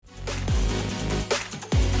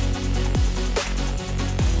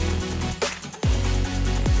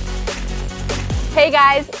Hey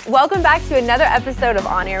guys, welcome back to another episode of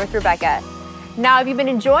On Air with Rebecca. Now, if you've been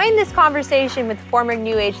enjoying this conversation with former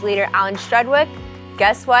New Age leader Alan Strudwick,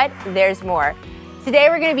 guess what? There's more. Today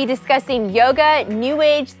we're going to be discussing yoga, New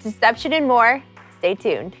Age, deception, and more. Stay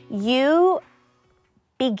tuned. You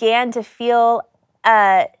began to feel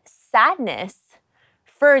a sadness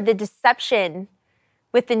for the deception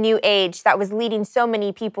with the New Age that was leading so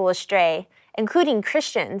many people astray, including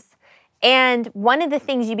Christians. And one of the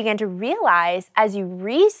things you began to realize as you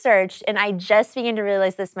researched, and I just began to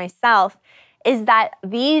realize this myself, is that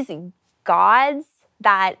these gods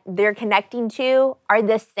that they're connecting to are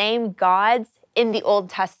the same gods in the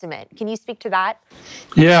Old Testament. Can you speak to that?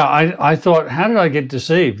 Yeah, I thought, how did I get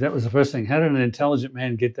deceived? That was the first thing. How did an intelligent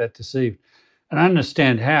man get that deceived? And I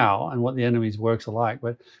understand how and what the enemy's works are like,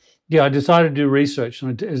 but yeah, I decided to do research,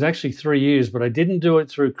 and it was actually 3 years, but I didn't do it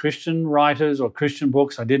through Christian writers or Christian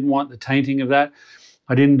books. I didn't want the tainting of that.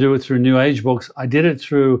 I didn't do it through New Age books. I did it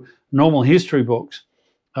through normal history books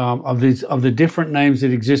of the different names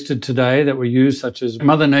that existed today that were used, such as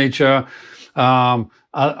Mother Nature,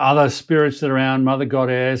 other spirits that are around, Mother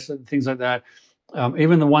Goddess, things like that.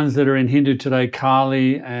 Even the ones that are in Hindu today,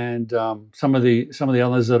 Kali, and some of the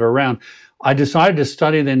others that are around. I decided to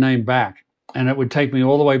study their name back. And it would take me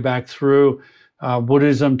all the way back through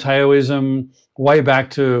Buddhism, Taoism, way back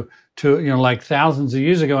to like thousands of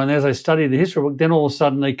years ago. And as I studied the history book, then all of a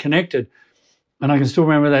sudden they connected. And I can still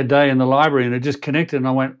remember that day in the library, and it just connected. And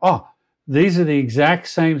I went, oh, these are the exact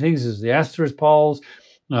same things as the Astros poles,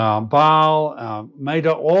 Baal,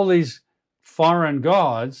 Marduk, all these foreign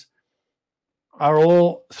gods are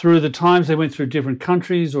all through the times they went through different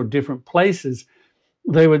countries or different places.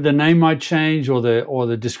 The name might change or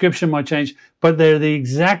the description might change, but they're the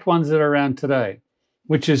exact ones that are around today,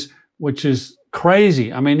 which is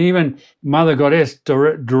crazy. I mean, even Mother Goddess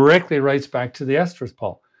directly relates back to the Astros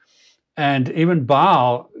pole. And even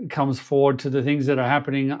Baal comes forward to the things that are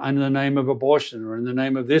happening in the name of abortion or in the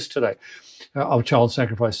name of this today, of child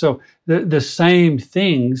sacrifice. So the same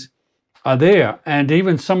things are there. And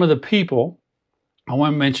even some of the people, I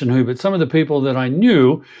won't mention who, but some of the people that I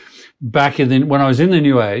knew back when I was in the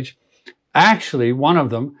New Age, actually one of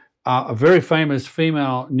them, a very famous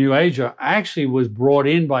female New Ager, actually was brought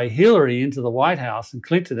in by Hillary into the White House and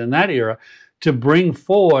Clinton in that era to bring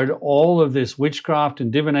forward all of this witchcraft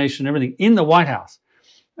and divination and everything in the White House.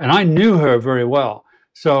 And I knew her very well.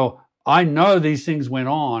 So I know these things went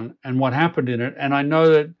on and what happened in it. And I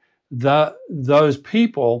know that those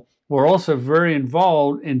people were also very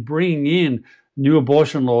involved in bringing in new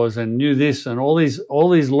abortion laws and new this and all these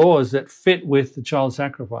laws that fit with the child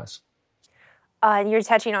sacrifice. You're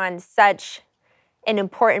touching on such an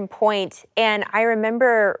important point. And I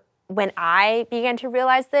remember when I began to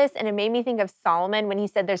realize this, and it made me think of Solomon when he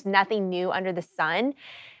said there's nothing new under the sun.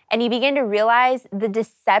 And you begin to realize the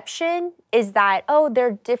deception is that, oh,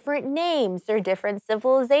 they're different names, they're different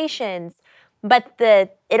civilizations, but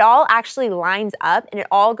it all actually lines up and it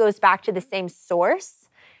all goes back to the same source.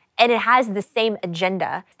 And it has the same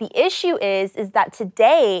agenda. The issue is that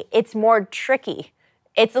today it's more tricky.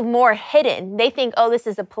 It's more hidden. They think, oh, this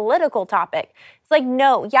is a political topic. It's like,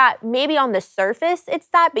 no, yeah, maybe on the surface it's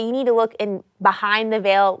that, but you need to look in behind the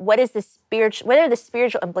veil. What are the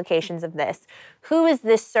spiritual implications of this? Who is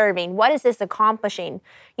this serving? What is this accomplishing?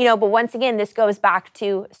 But once again, this goes back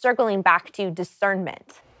to circling back to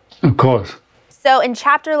discernment. Of course. So in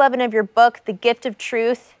chapter 11 of your book, The Gift of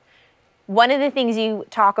Truth, one of the things you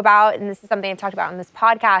talk about, and this is something I've talked about on this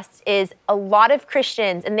podcast, is a lot of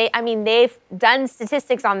Christians, and they've done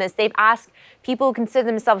statistics on this. They've asked people who consider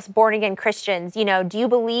themselves born-again Christians, do you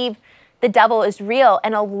believe the devil is real?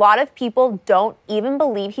 And a lot of people don't even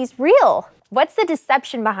believe he's real. What's the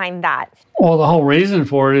deception behind that? Well, the whole reason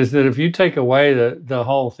for it is that if you take away the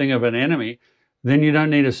whole thing of an enemy, then you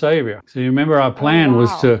don't need a savior. So you remember our plan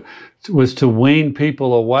was to wean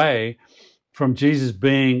people away from Jesus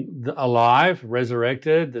being alive,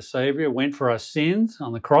 resurrected, the Savior, went for our sins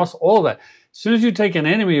on the cross, all of that. As soon as you take an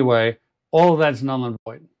enemy away, all of that's null and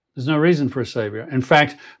void. There's no reason for a Savior. In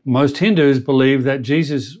fact, most Hindus believe that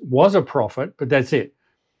Jesus was a prophet, but that's it.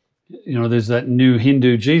 There's that new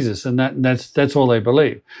Hindu Jesus, and that's all they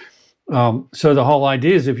believe. So the whole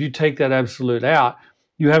idea is if you take that absolute out,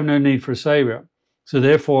 you have no need for a Savior. So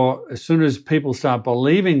therefore, as soon as people start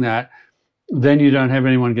believing that, then you don't have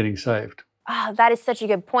anyone getting saved. Oh, that is such a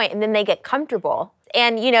good point. And then they get comfortable.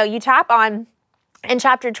 And, you tap on, in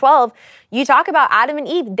chapter 12, you talk about Adam and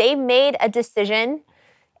Eve. They made a decision,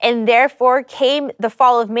 and therefore came the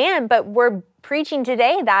fall of man. But we're preaching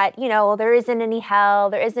today that, there isn't any hell,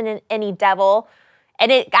 there isn't any devil.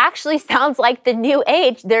 And it actually sounds like the New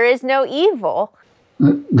Age. There is no evil.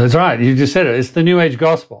 That's right. You just said it. It's the New Age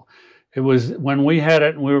gospel. It was when we had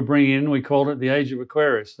it and we were bringing in, we called it the Age of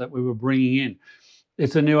Aquarius that we were bringing in.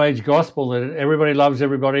 It's a New Age gospel that everybody loves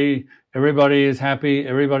everybody. Everybody is happy.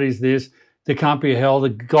 Everybody's this. There can't be a hell.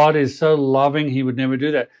 God is so loving, he would never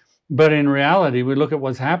do that. But in reality, we look at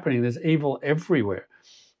what's happening. There's evil everywhere.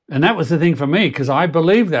 And that was the thing for me, because I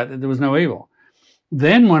believed that there was no evil.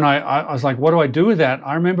 Then when I was like, what do I do with that?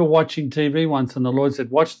 I remember watching TV once and the Lord said,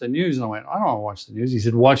 watch the news. And I went, I don't want to watch the news. He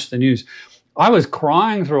said, watch the news. I was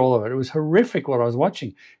crying through all of it. It was horrific what I was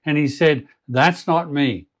watching. And he said, that's not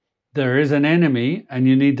me. There is an enemy and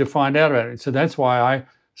you need to find out about it. So that's why I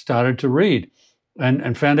started to read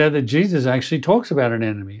and found out that Jesus actually talks about an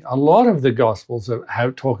enemy. A lot of the Gospels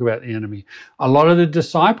talk about the enemy. A lot of the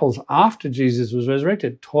disciples after Jesus was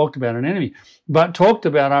resurrected talked about an enemy, but talked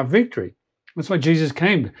about our victory. That's why Jesus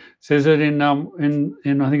came. It says it in I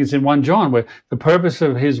think it's in 1 John, where the purpose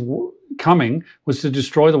of his coming was to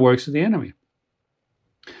destroy the works of the enemy.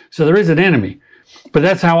 So there is an enemy, but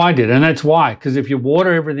that's how I did. And that's why, because if you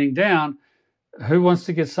water everything down, who wants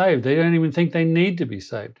to get saved? They don't even think they need to be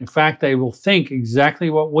saved. In fact, they will think exactly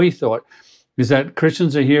what we thought, is that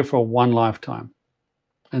Christians are here for one lifetime,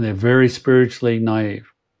 and they're very spiritually naive.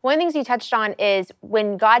 One of the things you touched on is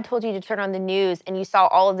when God told you to turn on the news and you saw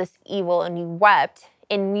all of this evil and you wept,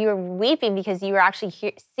 and you were weeping because you were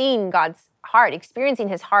actually seeing God's heart, experiencing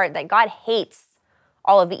his heart, that God hates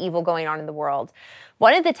all of the evil going on in the world.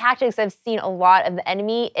 One of the tactics I've seen a lot of the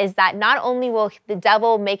enemy is that not only will the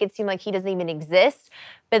devil make it seem like he doesn't even exist,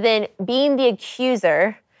 but then being the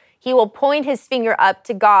accuser, he will point his finger up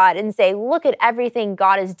to God and say, look at everything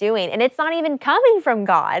God is doing. And it's not even coming from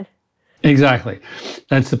God. Exactly.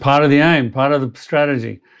 That's the part of the aim, part of the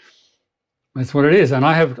strategy. That's what it is. And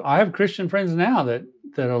I have Christian friends now that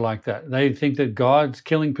are like that. They think that God's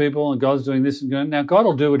killing people and God's doing this and going. Now God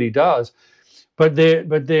will do what he does, but their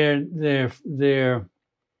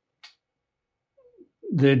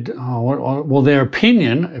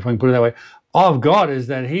opinion, if I can put it that way, of God is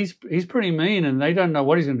that he's pretty mean and they don't know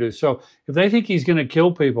what he's going to do. So if they think he's going to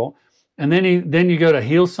kill people, and then you go to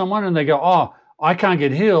heal someone and they go, oh, I can't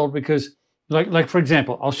get healed because, like for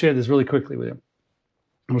example, I'll share this really quickly with you.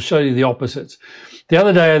 I'll show you the opposites. The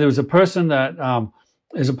other day there was a person that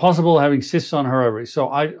is it possible having cysts on her ovaries. So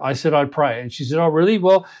I said I'd pray, and she said, oh really?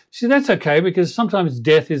 Well, she said that's okay because sometimes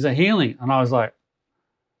death is a healing. And I was like,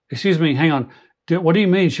 excuse me, hang on. What do you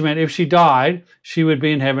mean? She meant if she died, she would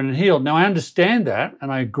be in heaven and healed. Now, I understand that,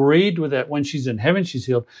 and I agreed with that. When she's in heaven, she's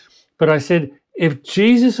healed. But I said, if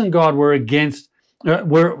Jesus and God were against,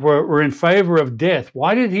 were in favor of death,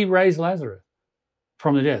 why did he raise Lazarus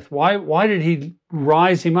from the death? Why did he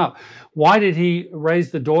rise him up? Why did he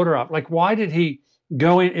raise the daughter up? Like, why did he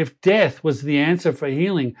go in? If death was the answer for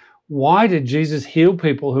healing, why did Jesus heal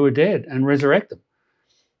people who are dead and resurrect them?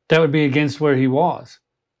 That would be against where he was.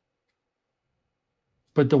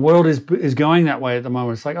 But the world is going that way at the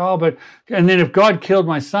moment. It's like, oh, and then if God killed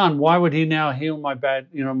my son, why would he now heal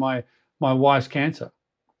my my wife's cancer?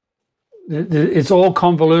 It's all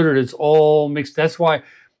convoluted. It's all mixed. That's why,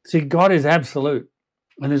 see, God is absolute.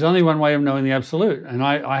 And there's only one way of knowing the absolute. And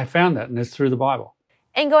I found that, and it's through the Bible.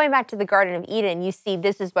 And going back to the Garden of Eden, you see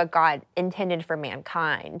this is what God intended for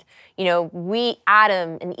mankind. You know,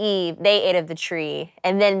 Adam and Eve, they ate of the tree,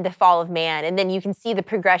 and then the fall of man, and then you can see the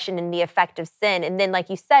progression and the effect of sin. And then, like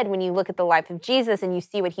you said, when you look at the life of Jesus and you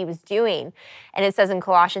see what he was doing, and it says in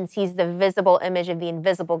Colossians, he's the visible image of the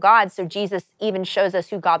invisible God. So Jesus even shows us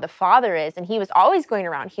who God the Father is, and he was always going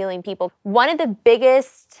around healing people. One of the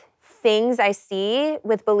biggest things I see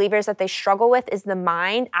with believers that they struggle with is the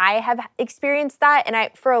mind. I have experienced that,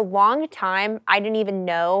 and for a long time, I didn't even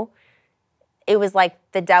know it was like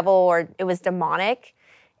the devil or it was demonic.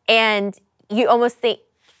 And you almost think,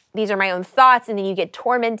 these are my own thoughts, and then you get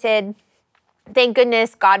tormented. Thank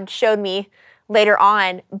goodness God showed me later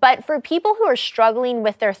on. But for people who are struggling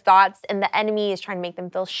with their thoughts and the enemy is trying to make them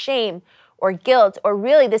feel shame or guilt, or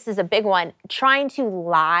really, this is a big one, trying to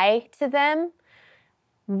lie to them,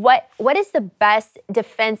 what is the best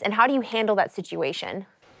defense, and how do you handle that situation?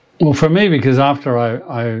 Well, for me, because after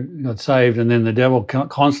I got saved, and then the devil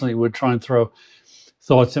constantly would try and throw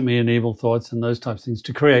thoughts at me and evil thoughts and those types of things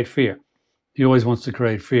to create fear. He always wants to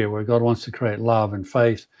create fear, where God wants to create love and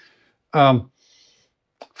faith.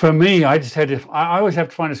 For me, I always have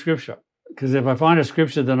to find a scripture, because if I find a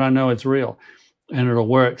scripture, then I know it's real and it'll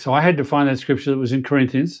work. So I had to find that scripture that was in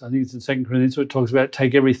Corinthians. I think it's in 2 Corinthians, where it talks about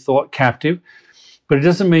take every thought captive. But it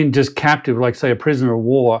doesn't mean just captive, like, say, a prisoner of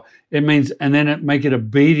war. It means, and then make it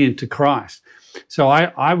obedient to Christ. So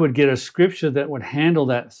I would get a scripture that would handle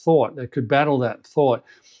that thought, that could battle that thought.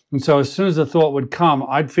 And so as soon as the thought would come,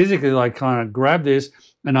 I'd physically like kind of grab this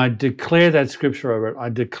and I'd declare that scripture over it.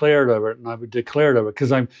 I'd declare it over it, and I would declare it over it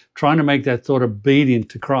because I'm trying to make that thought obedient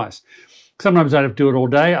to Christ. Sometimes I'd have to do it all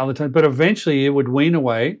day, other times, but eventually it would wean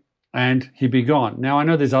away and he'd be gone. Now, I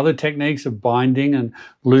know there's other techniques of binding and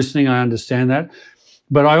loosening. I understand that.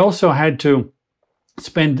 But I also had to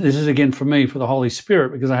spend, this is again for me, for the Holy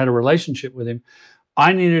Spirit, because I had a relationship with him.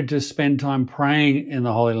 I needed to spend time praying in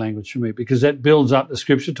the holy language for me because that builds up, the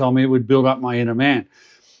scripture told me it would build up my inner man.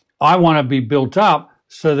 I want to be built up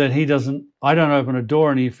so that I don't open a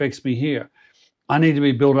door and he affects me here. I need to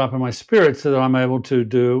be built up in my spirit so that I'm able to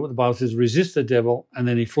do what the Bible says, resist the devil, and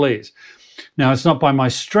then he flees. Now, it's not by my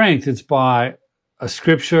strength, it's by a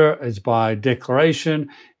scripture, it's by declaration,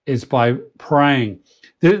 it's by praying.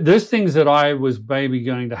 There's things that I was maybe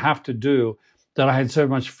going to have to do that I had so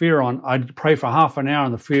much fear on. I'd pray for half an hour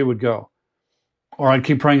and the fear would go. Or I'd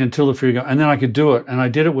keep praying until the fear would go, and then I could do it. And I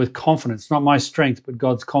did it with confidence, not my strength, but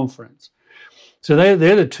God's confidence. So they're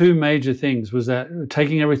the two major things, was that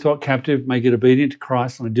taking every thought captive, make it obedient to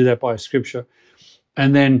Christ, and I do that by scripture.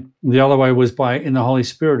 And then the other way was by in the Holy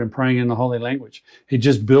Spirit and praying in the holy language. It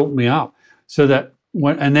just built me up so that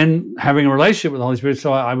and then having a relationship with the Holy Spirit.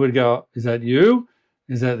 So I would go, is that you?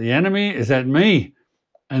 Is that the enemy? Is that me?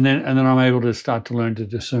 And then I'm able to start to learn to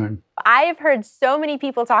discern. I have heard so many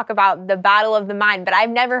people talk about the battle of the mind, but I've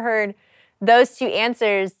never heard those two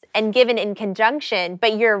answers and given in conjunction.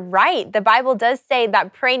 But you're right. The Bible does say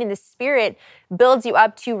that praying in the Spirit builds you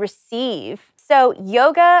up to receive. So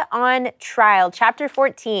Yoga on Trial, chapter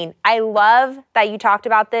 14. I love that you talked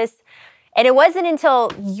about this. And it wasn't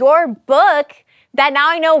until your book that now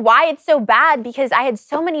I know why it's so bad, because I had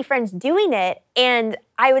so many friends doing it. And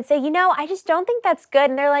I would say, I just don't think that's good.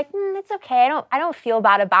 And they're like, it's okay. I don't feel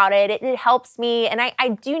bad about it. It helps me. And I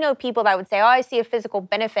do know people that would say, I see a physical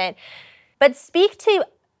benefit. But speak to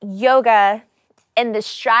yoga and the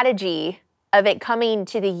strategy of it coming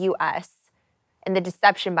to the U.S. and the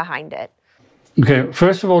deception behind it. Okay,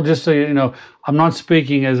 first of all, just so you know, I'm not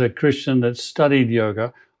speaking as a Christian that studied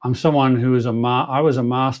yoga. I'm someone who is I was a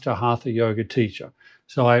master hatha yoga teacher.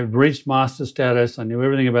 So I reached master status. I knew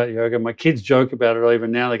everything about yoga. My kids joke about it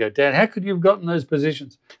even now. They go, Dad, how could you have gotten those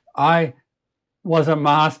positions? I was a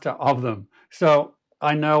master of them. So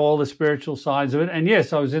I know all the spiritual sides of it. And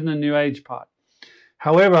yes, I was in the New Age part.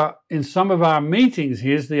 However, in some of our meetings,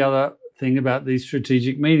 here's the other thing about these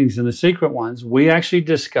strategic meetings and the secret ones, we actually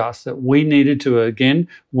discussed that we needed to, again,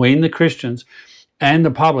 wean the Christians and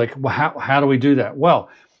the public. How do we do that? Well,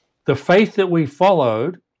 the faith that we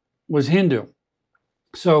followed was Hindu.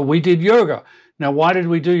 So we did yoga. Now, why did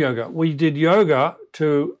we do yoga? We did yoga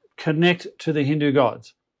to connect to the Hindu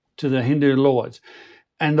gods, to the Hindu lords.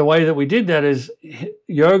 And the way that we did that is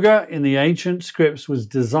yoga in the ancient scripts was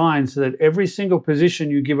designed so that every single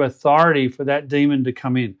position you give authority for that demon to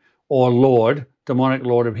come in, or lord, demonic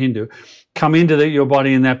lord of Hindu, come into your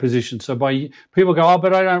body in that position. So people go,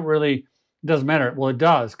 but I don't really, it doesn't matter. Well, it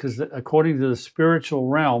does, because according to the spiritual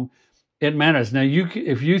realm, it matters. Now,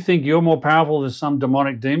 if you think you're more powerful than some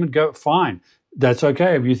demonic demon, go, fine. That's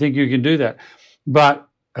okay if you think you can do that. But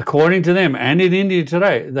according to them, and in India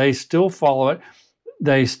today, they still follow it.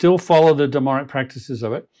 They still follow the demonic practices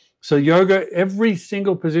of it. So yoga, every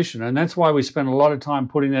single position, and that's why we spent a lot of time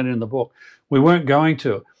putting that in the book. We weren't going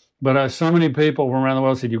to, but so many people from around the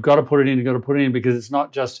world said, you've got to put it in, you've got to put it in, because it's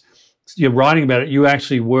not just you're writing about it, you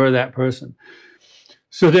actually were that person.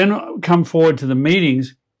 So then come forward to the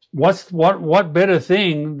meetings. What better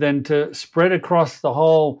thing than to spread across the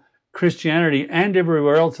whole Christianity and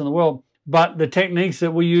everywhere else in the world, but the techniques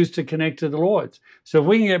that we use to connect to the Lords. So if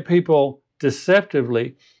we can get people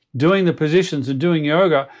deceptively doing the positions and doing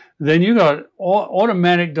yoga, then you got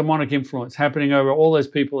automatic demonic influence happening over all those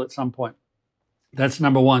people at some point. That's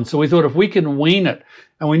number one. So we thought if we can wean it,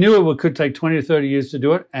 and we knew it could take 20 to 30 years to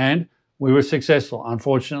do it, and we were successful,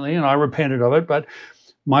 unfortunately, and I repented of it, but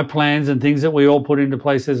my plans and things that we all put into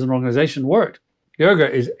place as an organization worked.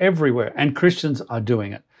 Yoga is everywhere, and Christians are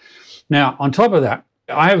doing it. Now, on top of that,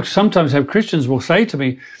 sometimes have Christians will say to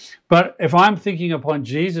me, but if I'm thinking upon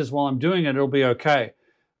Jesus while I'm doing it, it'll be okay.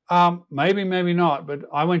 Maybe, maybe not. But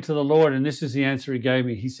I went to the Lord, and this is the answer he gave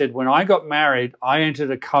me. He said, when I got married, I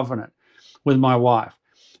entered a covenant with my wife.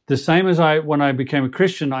 The same as when I became a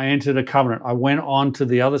Christian, I entered a covenant. I went on to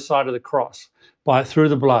the other side of the cross through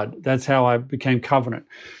the blood. That's how I became covenant.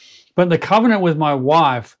 But the covenant with my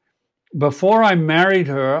wife, before I married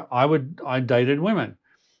her, I dated women.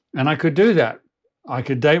 And I could do that. I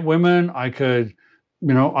could date women. I could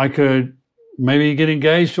maybe get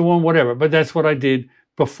engaged to one, whatever. But that's what I did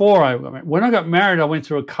before I got married. When I got married, I went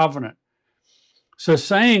through a covenant. So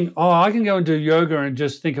saying, oh, I can go and do yoga and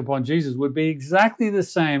just think upon Jesus would be exactly the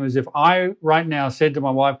same as if I right now said to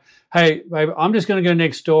my wife, hey, babe, I'm just going to go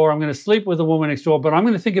next door. I'm going to sleep with a woman next door, but I'm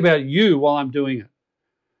going to think about you while I'm doing it.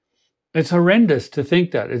 It's horrendous to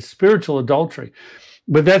think that. It's spiritual adultery.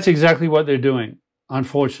 But that's exactly what they're doing,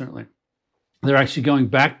 unfortunately. They're actually going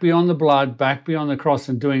back beyond the blood, back beyond the cross,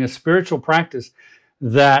 and doing a spiritual practice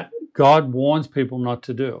that God warns people not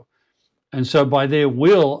to do. And so by their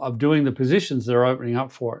will of doing the positions, they're opening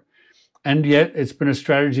up for it. And yet it's been a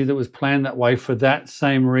strategy that was planned that way for that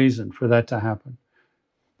same reason, for that to happen.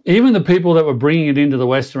 Even the people that were bringing it into the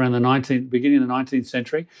West around the beginning of the 19th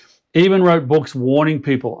century, even wrote books warning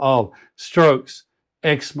people of strokes,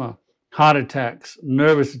 eczema, heart attacks,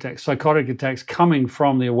 nervous attacks, psychotic attacks coming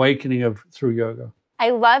from the awakening through yoga.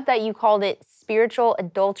 I love that you called it spiritual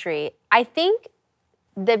adultery. I think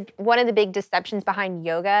one of the big deceptions behind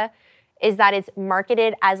yoga is that it's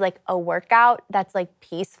marketed as like a workout that's like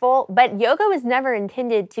peaceful, but yoga was never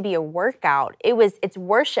intended to be a workout. It's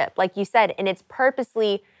worship, like you said, and it's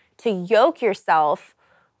purposely to yoke yourself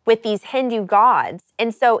with these Hindu gods.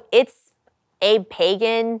 And so it's a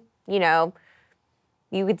pagan, you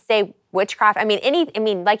could say witchcraft. I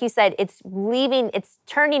mean, like you said, it's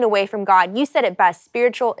turning away from God. You said it best,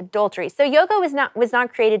 spiritual adultery. So yoga was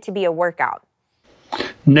not created to be a workout.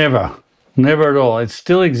 Never at all. It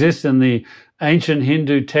still exists in the ancient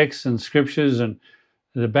Hindu texts and scriptures and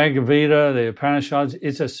the Bhagavad Gita, the Upanishads.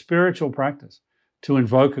 It's a spiritual practice to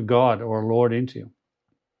invoke a god or a lord into you.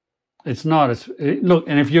 It's not. Look,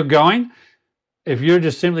 and if you're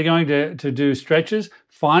just simply going to do stretches,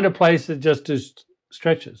 find a place that just does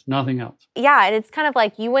stretches, nothing else. Yeah, and it's kind of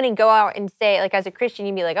like you wouldn't go out and say, like as a Christian,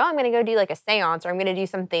 you'd be like, oh, I'm going to go do like a seance, or I'm going to do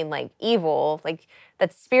something like evil, like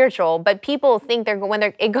that's spiritual. But people think when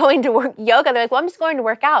they're going to work yoga, they're like, well, I'm just going to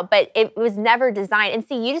work out. But it was never designed. And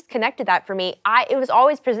see, you just connected that for me. It was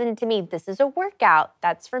always presented to me, this is a workout.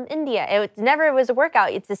 That's from India. It never was a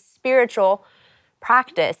workout. It's a spiritual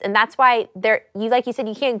practice. And that's why like you said,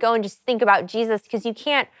 you can't go and just think about Jesus, because you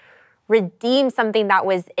can't redeem something that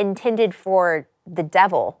was intended for the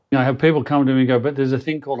devil. I have people come to me and go, but there's a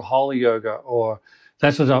thing called holy yoga, or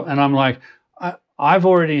that's what, and I'm like, I've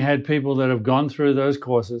already had people that have gone through those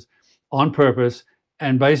courses on purpose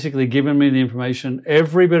and basically given me the information.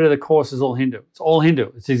 Every bit of the course is all Hindu. It's all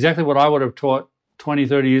Hindu. It's exactly what I would have taught 20,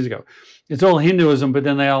 30 years ago. It's all Hinduism, but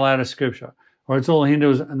then they'll add a scripture. Or it's all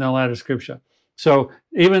Hinduism and they'll add a scripture. So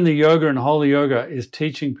even the yoga and holy yoga is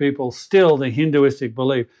teaching people still the Hinduistic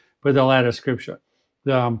belief, but they'll add a scripture.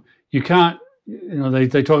 You can't, they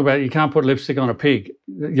talk about you can't put lipstick on a pig.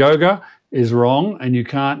 Yoga is wrong, and you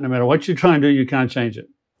can't, no matter what you try and do, you can't change it.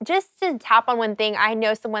 Just to tap on one thing, I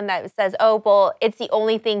know someone that says, oh, well, it's the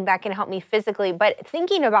only thing that can help me physically. But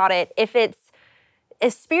thinking about it, if it's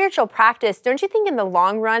a spiritual practice, don't you think in the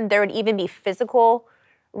long run there would even be physical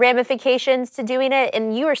ramifications to doing it?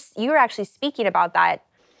 And you were actually speaking about that.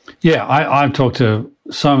 Yeah, I've talked to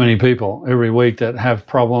so many people every week that have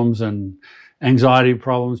problems and anxiety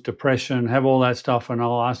problems, depression, have all that stuff, and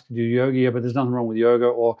I'll ask, do yoga? Yeah, but there's nothing wrong with yoga,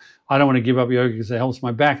 or I don't want to give up yoga because it helps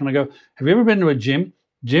my back. And I go, have you ever been to a gym?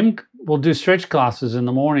 Gym will do stretch classes in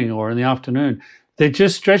the morning or in the afternoon. They're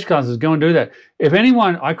just stretch classes. Go and do that. If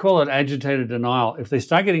anyone, I call it agitated denial. If they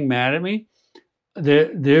start getting mad at me,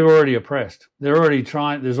 they're already oppressed. They're already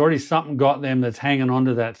trying. There's already something got them that's hanging on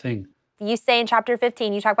to that thing. You say in chapter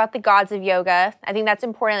 15, you talk about the gods of yoga. I think that's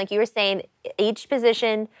important. Like you were saying, each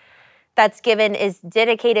position that's given is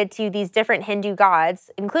dedicated to these different Hindu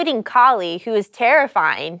gods, including Kali, who is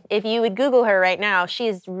terrifying. If you would Google her right now, she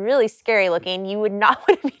is really scary looking. You would not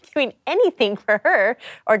want to be doing anything for her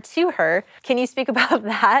or to her. Can you speak about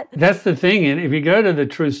that? That's the thing. And if you go to the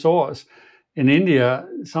true source in India,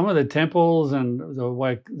 some of the temples and the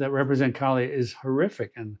way that represent Kali is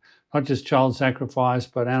horrific, and not just child sacrifice,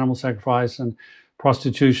 but animal sacrifice and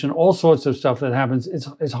prostitution, all sorts of stuff that happens.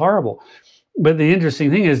 It's horrible. But the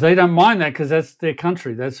interesting thing is they don't mind that because that's their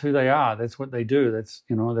country. That's who they are. That's what they do.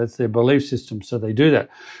 That's their belief system. So they do that.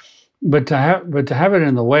 But to have it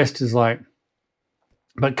in the West is like,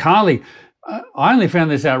 but Kali, I only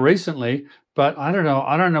found this out recently, but I don't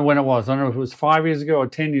know when it was. I don't know if it was 5 years ago or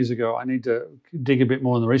 10 years ago. I need to dig a bit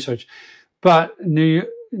more in the research. But New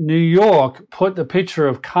York put the picture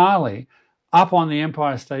of Kali up on the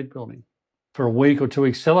Empire State Building for a week or 2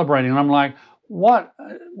 weeks celebrating. And I'm like, what?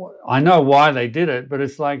 I know why they did it, but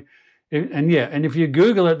it's like, and if you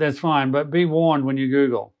Google it, that's fine. But be warned when you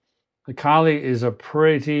Google, the Kali is a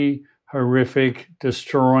pretty horrific,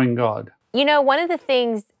 destroying god. One of the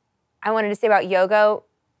things I wanted to say about yoga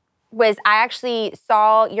was I actually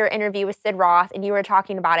saw your interview with Sid Roth and you were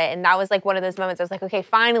talking about it. And that was like one of those moments I was like, okay,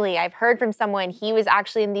 finally, I've heard from someone. He was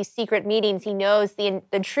actually in these secret meetings. He knows the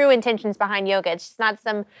true intentions behind yoga. It's just not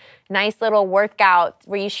some nice little workout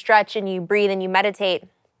where you stretch and you breathe and you meditate.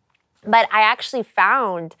 But I actually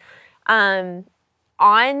found I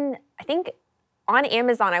think on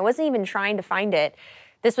Amazon, I wasn't even trying to find it.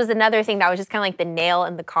 This was another thing that was just kind of like the nail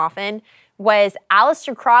in the coffin, was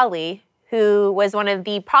Aleister Crowley, who was one of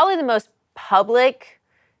probably the most public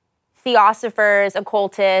theosophers,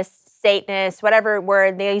 occultists, Satanists, whatever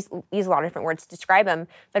word, they use a lot of different words to describe him,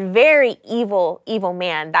 but very evil, evil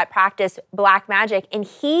man that practiced black magic. And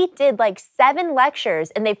he did like 7 lectures,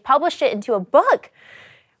 and they've published it into a book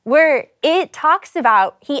where it talks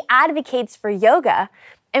about, he advocates for yoga.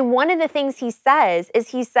 And one of the things he says,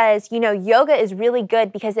 you know, yoga is really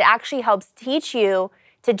good because it actually helps teach you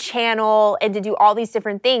to channel and to do all these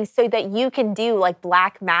different things so that you can do like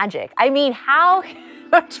black magic. I mean, how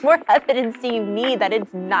much more evidence do you need that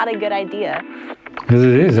it's not a good idea? Because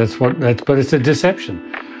it is, but it's a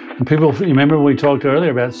deception. And people, you remember we talked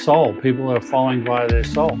earlier about soul, people are following via their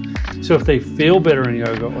soul. So if they feel better in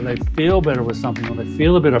yoga, or they feel better with something, or they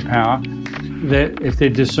feel a bit of power, if they're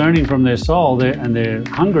discerning from their soul and they're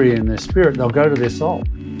hungry in their spirit, they'll go to their soul.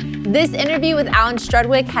 This interview with Alan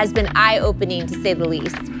Strudwick has been eye-opening, to say the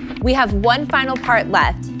least. We have one final part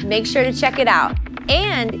left. Make sure to check it out.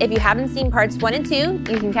 And if you haven't seen parts 1 and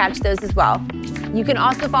 2, you can catch those as well. You can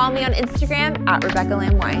also follow me on Instagram at Rebecca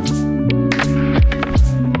Lamb Weiss.